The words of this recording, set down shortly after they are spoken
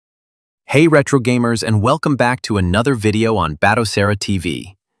Hey retro gamers, and welcome back to another video on Batocera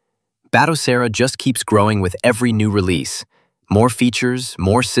TV. Batocera just keeps growing with every new release. More features,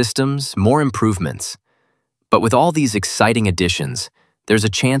 more systems, more improvements. But with all these exciting additions, there's a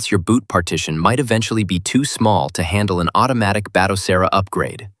chance your boot partition might eventually be too small to handle an automatic Batocera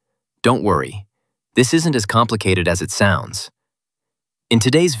upgrade. Don't worry, this isn't as complicated as it sounds. In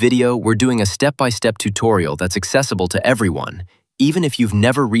today's video, we're doing a step-by-step tutorial that's accessible to everyone, even if you've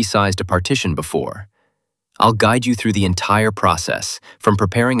never resized a partition before. I'll guide you through the entire process, from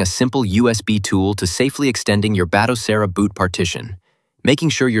preparing a simple USB tool to safely extending your Batocera boot partition, making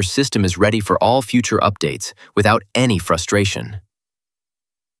sure your system is ready for all future updates without any frustration.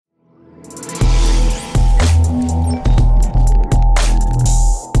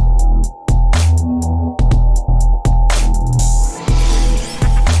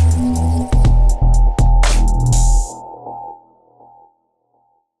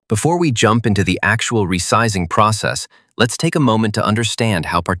 Before we jump into the actual resizing process, let's take a moment to understand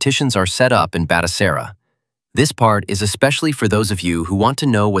how partitions are set up in Batocera. This part is especially for those of you who want to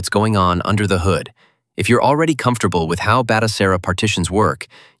know what's going on under the hood. If you're already comfortable with how Batocera partitions work,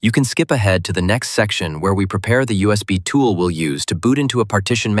 you can skip ahead to the next section where we prepare the USB tool we'll use to boot into a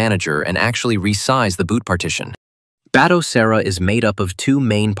partition manager and actually resize the boot partition. Batocera is made up of two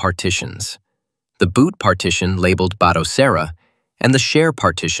main partitions: the boot partition labeled Batocera, and the share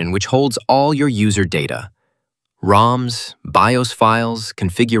partition, which holds all your user data, ROMs, BIOS files,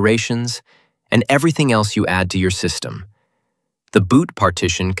 configurations, and everything else you add to your system. The boot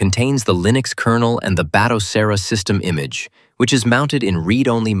partition contains the Linux kernel and the Batocera system image, which is mounted in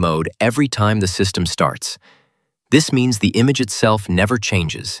read-only mode every time the system starts. This means the image itself never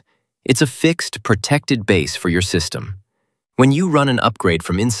changes. It's a fixed, protected base for your system. When you run an upgrade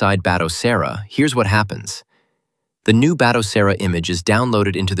from inside Batocera, here's what happens. The new Batocera image is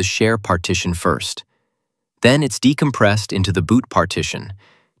downloaded into the share partition first. Then it's decompressed into the boot partition,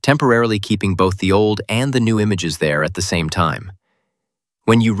 temporarily keeping both the old and the new images there at the same time.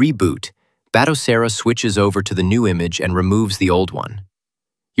 When you reboot, Batocera switches over to the new image and removes the old one.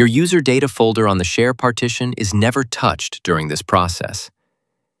 Your user data folder on the share partition is never touched during this process.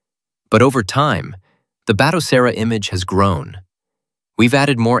 But over time, the Batocera image has grown. We've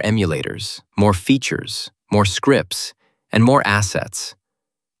added more emulators, more features, more scripts, and more assets,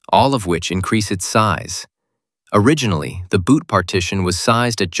 all of which increase its size. Originally, the boot partition was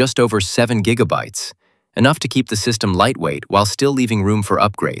sized at just over 7 gigabytes, enough to keep the system lightweight while still leaving room for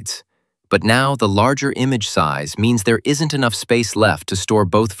upgrades. But now the larger image size means there isn't enough space left to store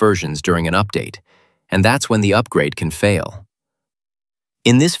both versions during an update, and that's when the upgrade can fail.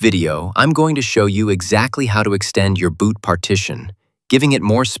 In this video, I'm going to show you exactly how to extend your boot partition, giving it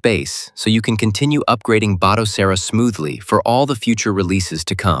more space so you can continue upgrading Batocera smoothly for all the future releases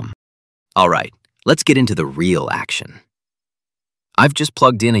to come. Alright, let's get into the real action. I've just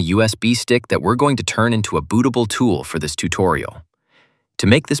plugged in a USB stick that we're going to turn into a bootable tool for this tutorial. To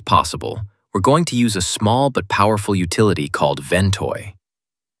make this possible, we're going to use a small but powerful utility called Ventoy.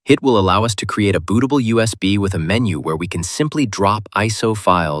 It will allow us to create a bootable USB with a menu where we can simply drop ISO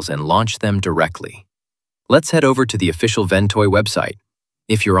files and launch them directly. Let's head over to the official Ventoy website.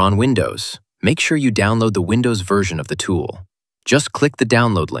 If you're on Windows, make sure you download the Windows version of the tool. Just click the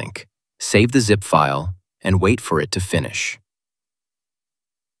download link, save the zip file, and wait for it to finish.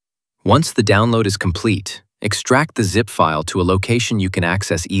 Once the download is complete, extract the zip file to a location you can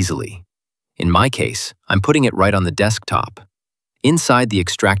access easily. In my case, I'm putting it right on the desktop. Inside the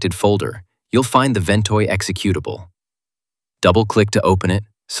extracted folder, you'll find the Ventoy executable. Double-click to open it,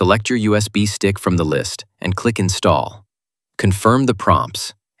 select your USB stick from the list, and click Install. Confirm the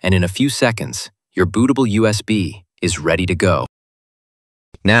prompts, and in a few seconds, your bootable USB is ready to go.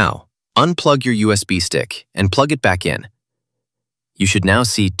 Now, unplug your USB stick and plug it back in. You should now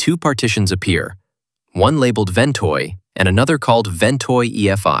see two partitions appear, one labeled Ventoy and another called Ventoy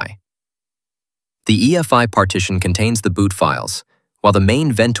EFI. The EFI partition contains the boot files, while the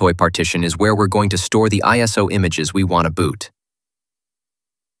main Ventoy partition is where we're going to store the ISO images we want to boot.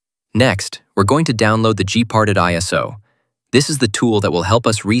 Next, we're going to download the GParted ISO. This is the tool that will help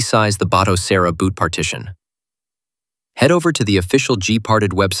us resize the Batocera boot partition. Head over to the official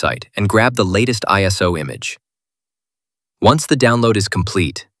GParted website and grab the latest ISO image. Once the download is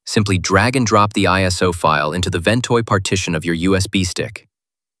complete, simply drag and drop the ISO file into the Ventoy partition of your USB stick.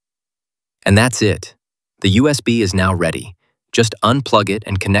 And that's it. The USB is now ready. Just unplug it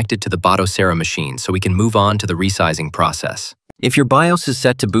and connect it to the Batocera machine so we can move on to the resizing process. If your BIOS is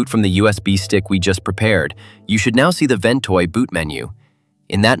set to boot from the USB stick we just prepared, you should now see the Ventoy boot menu.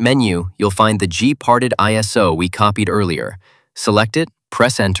 In that menu, you'll find the GParted ISO we copied earlier. Select it,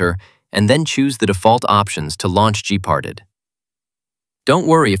 press Enter, and then choose the default options to launch GParted. Don't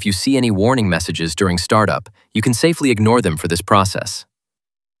worry if you see any warning messages during startup, you can safely ignore them for this process.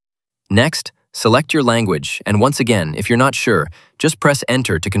 Next, select your language, and once again, if you're not sure, just press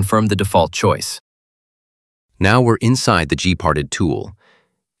Enter to confirm the default choice. Now we're inside the GParted tool,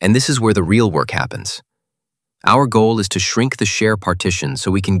 and this is where the real work happens. Our goal is to shrink the share partition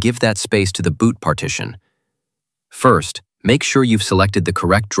so we can give that space to the boot partition. First, make sure you've selected the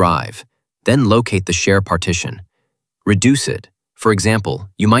correct drive, then locate the share partition. Reduce it. For example,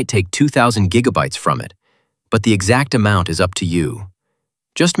 you might take 2,000 gigabytes from it, but the exact amount is up to you.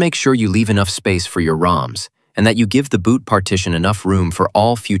 Just make sure you leave enough space for your ROMs and that you give the boot partition enough room for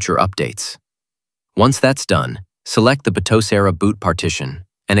all future updates. Once that's done, select the Batocera boot partition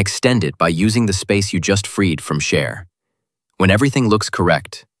and extend it by using the space you just freed from share. When everything looks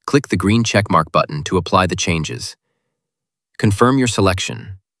correct, click the green checkmark button to apply the changes. Confirm your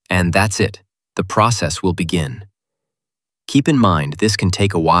selection, and that's it. The process will begin. Keep in mind this can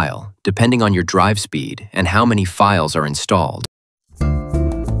take a while, depending on your drive speed and how many files are installed.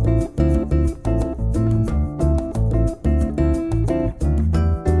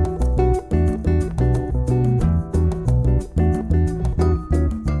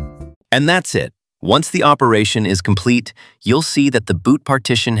 And that's it. Once the operation is complete, you'll see that the boot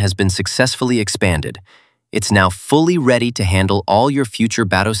partition has been successfully expanded. It's now fully ready to handle all your future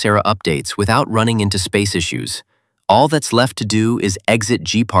Batocera updates without running into space issues. All that's left to do is exit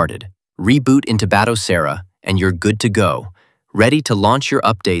GParted, reboot into Batocera, and you're good to go, ready to launch your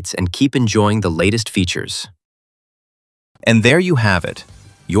updates and keep enjoying the latest features. And there you have it.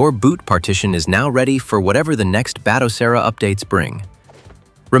 Your boot partition is now ready for whatever the next Batocera updates bring.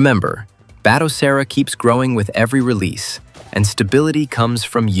 Remember, Batocera keeps growing with every release, and stability comes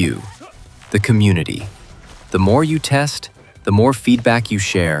from you, the community. The more you test, the more feedback you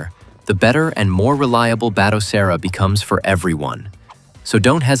share, the better and more reliable Batocera becomes for everyone. So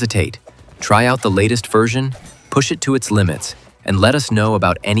don't hesitate. Try out the latest version, push it to its limits, and let us know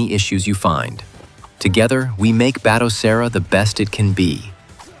about any issues you find. Together, we make Batocera the best it can be.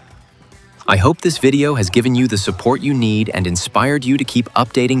 I hope this video has given you the support you need and inspired you to keep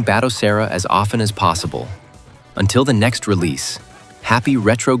updating Batocera as often as possible. Until the next release, happy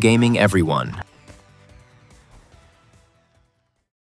retro gaming, everyone!